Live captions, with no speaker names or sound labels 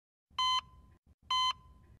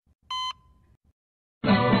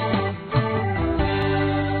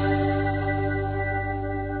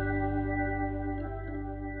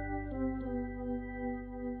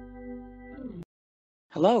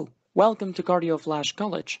Hello, welcome to Cardio Flash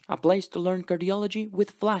College, a place to learn cardiology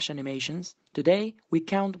with flash animations. Today, we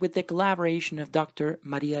count with the collaboration of Dr.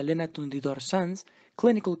 Maria Elena Tundidor Sanz,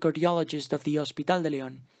 clinical cardiologist of the Hospital de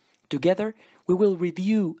León. Together, we will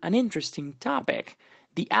review an interesting topic,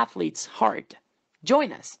 the athlete's heart.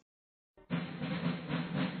 Join us!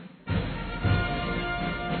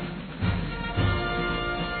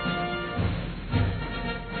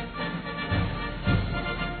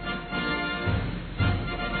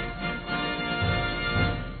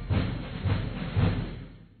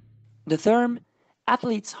 The term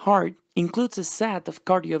athlete's heart includes a set of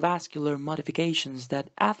cardiovascular modifications that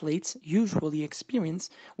athletes usually experience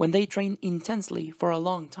when they train intensely for a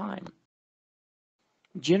long time.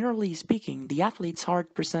 Generally speaking, the athlete's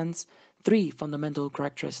heart presents three fundamental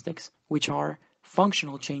characteristics, which are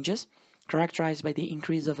functional changes, characterized by the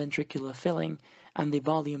increase of ventricular filling and the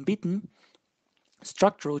volume beaten,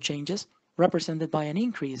 structural changes, represented by an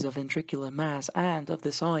increase of ventricular mass and of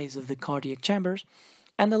the size of the cardiac chambers,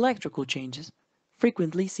 and electrical changes,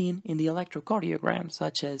 frequently seen in the electrocardiogram,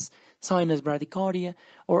 such as sinus bradycardia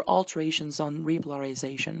or alterations on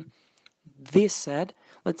repolarization. This said,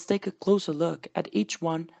 let's take a closer look at each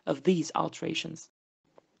one of these alterations.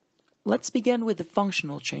 Let's begin with the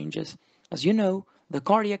functional changes. As you know, the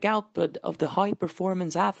cardiac output of the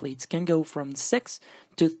high-performance athletes can go from 6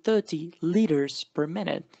 to 30 liters per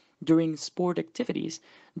minute during sport activities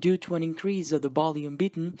due to an increase of the volume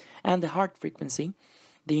beaten and the heart frequency.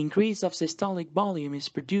 The increase of systolic volume is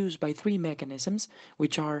produced by three mechanisms,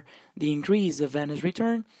 which are the increase of venous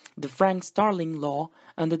return, the Frank-Starling law,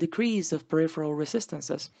 and the decrease of peripheral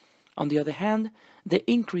resistances. On the other hand, the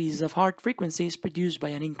increase of heart frequency is produced by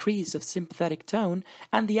an increase of sympathetic tone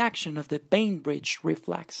and the action of the Bainbridge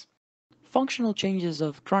reflex. Functional changes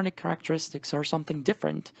of chronic characteristics are something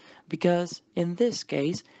different, because in this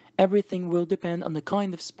case, everything will depend on the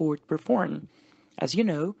kind of sport performed. As you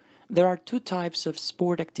know, there are two types of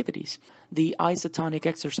sport activities, the isotonic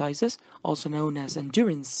exercises, also known as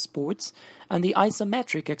endurance sports, and the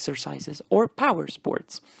isometric exercises, or power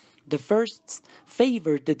sports. The first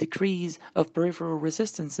favor the decrease of peripheral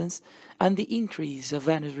resistances and the increase of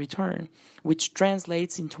venous return, which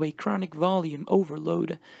translates into a chronic volume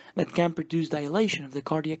overload that can produce dilation of the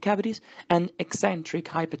cardiac cavities and eccentric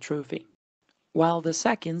hypertrophy. While the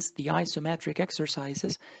seconds, the isometric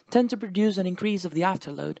exercises, tend to produce an increase of the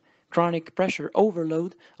afterload, chronic pressure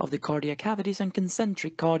overload of the cardiac cavities and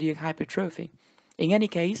concentric cardiac hypertrophy. In any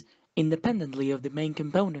case, independently of the main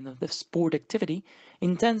component of the sport activity,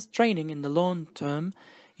 intense training in the long term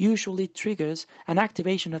usually triggers an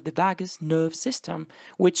activation of the vagus nerve system,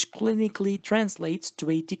 which clinically translates to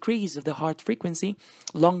a decrease of the heart frequency,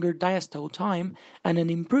 longer diastole time, and an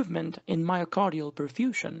improvement in myocardial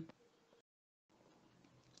perfusion.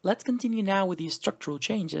 Let's continue now with the structural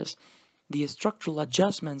changes. The structural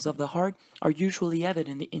adjustments of the heart are usually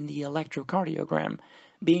evident in the electrocardiogram,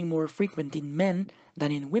 being more frequent in men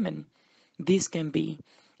than in women. This can be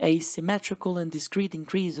a symmetrical and discrete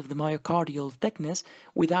increase of the myocardial thickness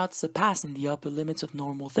without surpassing the upper limits of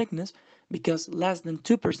normal thickness, because less than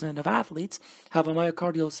 2% of athletes have a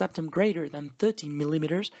myocardial septum greater than 13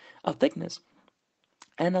 millimeters of thickness,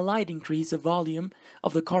 and a light increase of volume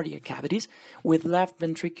of the cardiac cavities with left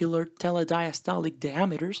ventricular telediastolic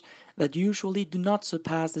diameters that usually do not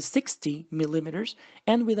surpass the 60 millimeters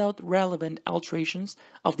and without relevant alterations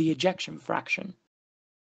of the ejection fraction.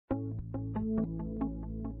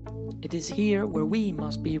 It is here where we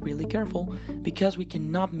must be really careful, because we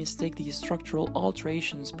cannot mistake the structural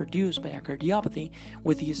alterations produced by a cardiopathy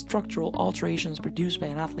with the structural alterations produced by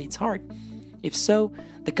an athlete's heart. If so,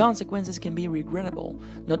 the consequences can be regrettable,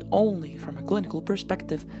 not only from a clinical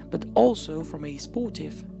perspective, but also from a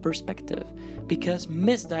sportive perspective, because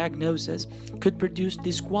misdiagnosis could produce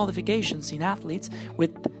disqualifications in athletes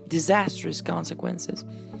with disastrous consequences.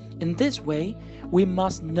 In this way, we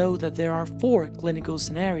must know that there are 4 clinical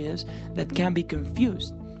scenarios that can be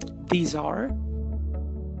confused. These are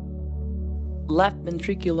left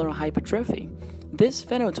ventricular hypertrophy. This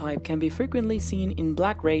phenotype can be frequently seen in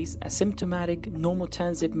black race asymptomatic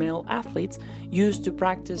normotensive male athletes used to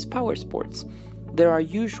practice power sports. There are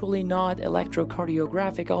usually not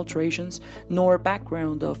electrocardiographic alterations nor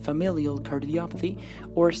background of familial cardiopathy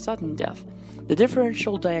or sudden death. The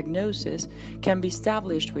differential diagnosis can be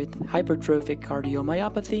established with hypertrophic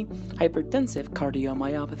cardiomyopathy, hypertensive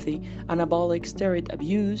cardiomyopathy, anabolic steroid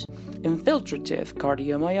abuse, infiltrative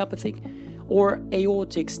cardiomyopathy, or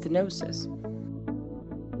aortic stenosis.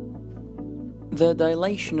 The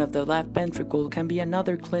dilation of the left ventricle can be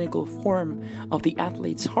another clinical form of the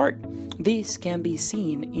athlete's heart. This can be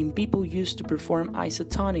seen in people used to perform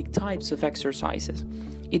isotonic types of exercises.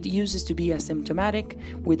 It uses to be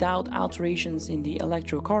asymptomatic without alterations in the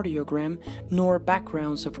electrocardiogram nor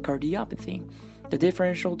backgrounds of cardiopathy. The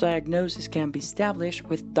differential diagnosis can be established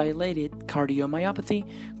with dilated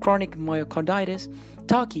cardiomyopathy, chronic myocarditis,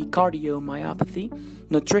 tachycardiomyopathy,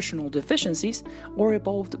 nutritional deficiencies, or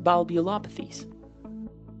evolved valvulopathies.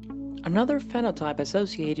 Another phenotype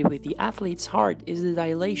associated with the athlete's heart is the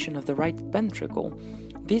dilation of the right ventricle.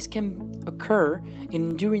 This can occur in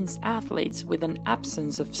endurance athletes with an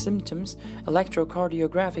absence of symptoms,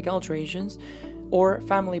 electrocardiographic alterations, or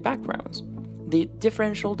family backgrounds. The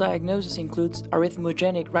differential diagnosis includes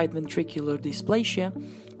arrhythmogenic right ventricular dysplasia,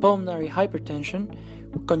 pulmonary hypertension,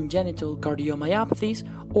 congenital cardiomyopathies,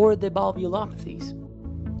 or the valvulopathies.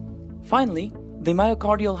 Finally, the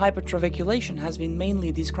myocardial hypertrabeculation has been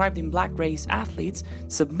mainly described in black race athletes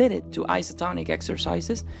submitted to isotonic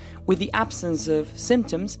exercises with the absence of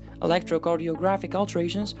symptoms, electrocardiographic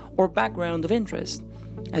alterations, or background of interest.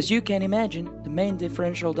 As you can imagine, the main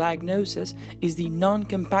differential diagnosis is the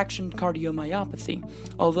non-compaction cardiomyopathy,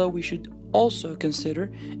 although we should also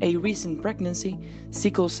consider a recent pregnancy,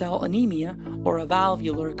 sickle cell anemia, or a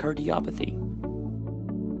valvular cardiopathy.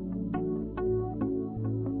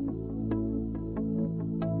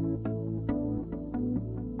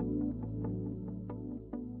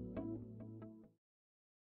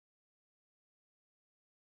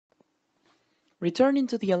 Returning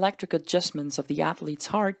to the electric adjustments of the athlete's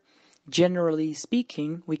heart, generally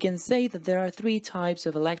speaking, we can say that there are three types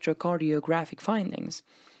of electrocardiographic findings.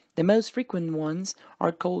 The most frequent ones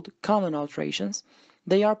are called common alterations.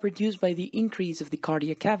 They are produced by the increase of the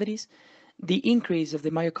cardiac cavities, the increase of the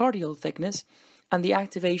myocardial thickness, and the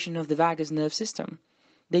activation of the vagus nerve system.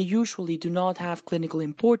 They usually do not have clinical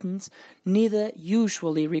importance, neither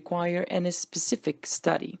usually require any specific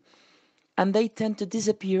study, and they tend to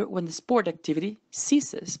disappear when the sport activity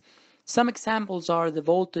ceases. Some examples are the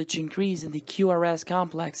voltage increase in the QRS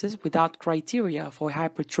complexes without criteria for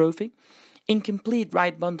hypertrophy, incomplete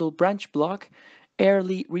right bundle branch block,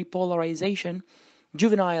 early repolarization,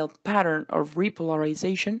 juvenile pattern of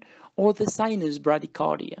repolarization, or the sinus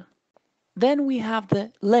bradycardia. Then we have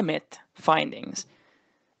the limit findings.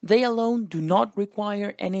 They alone do not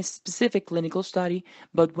require any specific clinical study,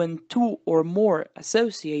 but when two or more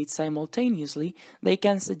associate simultaneously, they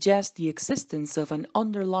can suggest the existence of an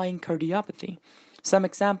underlying cardiopathy. Some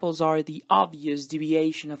examples are the obvious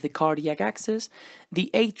deviation of the cardiac axis, the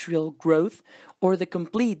atrial growth, or the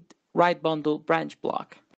complete right bundle branch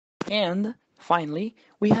block. And finally,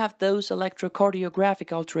 we have those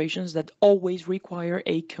electrocardiographic alterations that always require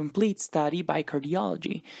a complete study by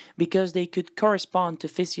cardiology, because they could correspond to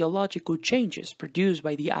physiological changes produced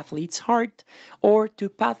by the athlete's heart or to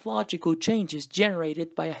pathological changes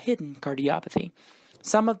generated by a hidden cardiopathy.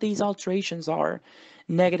 Some of these alterations are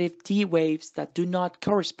negative T waves that do not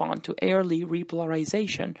correspond to early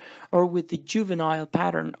repolarization or with the juvenile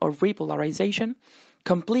pattern of repolarization,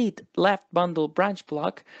 complete left bundle branch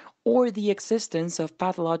block, or the existence of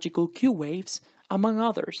pathological Q waves, among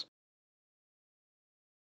others.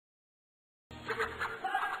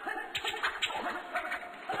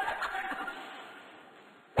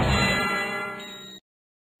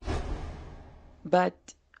 But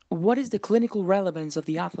what is the clinical relevance of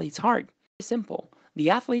the athlete's heart? Very simple.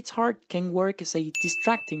 The athlete's heart can work as a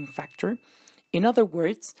distracting factor. In other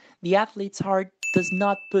words, the athlete's heart does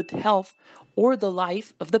not put health or the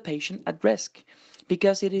life of the patient at risk,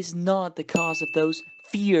 because it is not the cause of those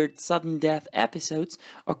feared sudden death episodes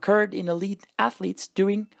occurred in elite athletes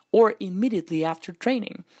during or immediately after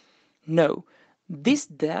training. No, these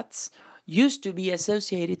deaths used to be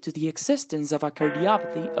associated to the existence of a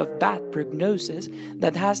cardiopathy of bad prognosis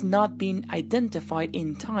that has not been identified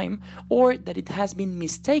in time, or that it has been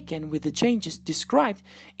mistaken with the changes described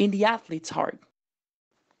in the athlete's heart.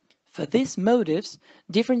 For these motives,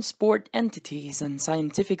 different sport entities and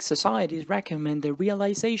scientific societies recommend the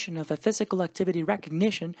realization of a physical activity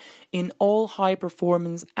recognition in all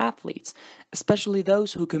high-performance athletes, especially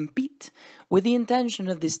those who compete, with the intention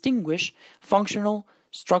of distinguish functional,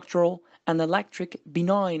 structural, and electric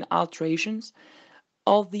benign alterations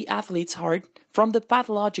of the athlete's heart from the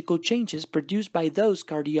pathological changes produced by those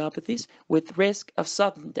cardiopathies with risk of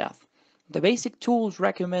sudden death. The basic tools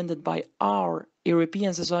recommended by our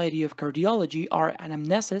European Society of Cardiology are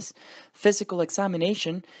anamnesis, physical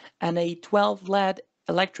examination, and a 12-lead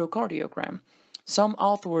electrocardiogram. Some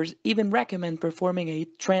authors even recommend performing a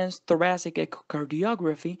transthoracic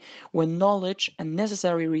echocardiography when knowledge and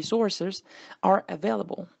necessary resources are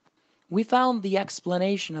available. We found the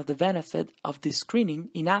explanation of the benefit of this screening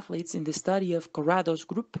in athletes in the study of Corrado's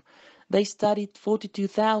group. They studied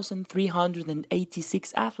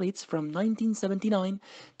 42,386 athletes from 1979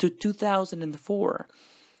 to 2004,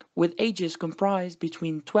 with ages comprised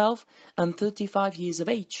between 12 and 35 years of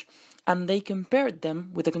age, and they compared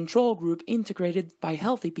them with a control group integrated by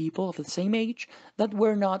healthy people of the same age that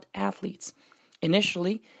were not athletes.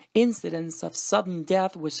 Initially, incidence of sudden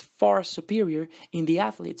death was far superior in the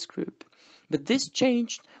athletes group, but this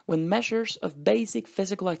changed when measures of basic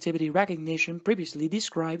physical activity recognition previously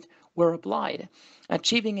described were applied,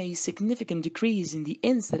 achieving a significant decrease in the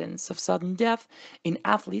incidence of sudden death in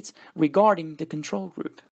athletes regarding the control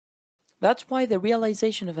group. That's why the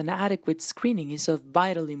realization of an adequate screening is of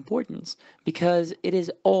vital importance, because it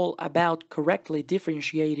is all about correctly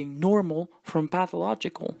differentiating normal from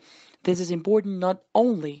pathological. This is important not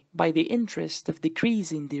only by the interest of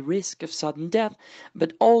decreasing the risk of sudden death,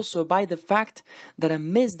 but also by the fact that a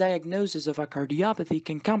misdiagnosis of a cardiopathy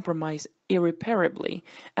can compromise irreparably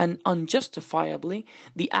and unjustifiably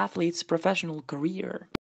the athlete's professional career.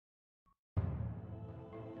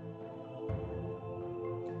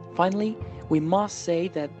 Finally, we must say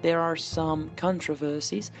that there are some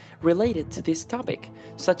controversies related to this topic,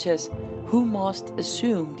 such as who must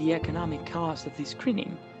assume the economic cost of this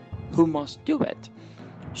screening, who must do it,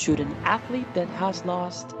 should an athlete that has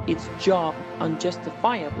lost its job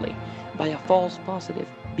unjustifiably by a false positive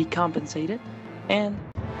be compensated, and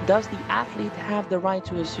does the athlete have the right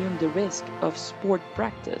to assume the risk of sport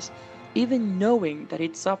practice, even knowing that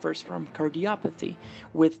it suffers from cardiopathy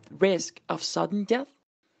with risk of sudden death?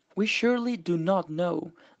 We surely do not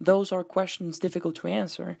know. Those are questions difficult to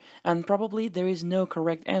answer, and probably there is no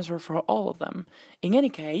correct answer for all of them. In any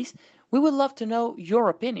case, we would love to know your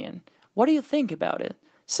opinion. What do you think about it?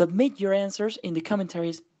 Submit your answers in the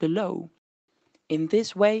commentaries below. In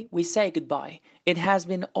this way, we say goodbye. It has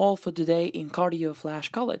been all for today in Cardio Flash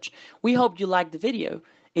College. We hope you liked the video.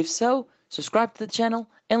 If so, subscribe to the channel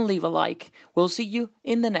and leave a like. We'll see you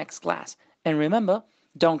in the next class. And remember,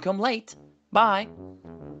 don't come late. Bye.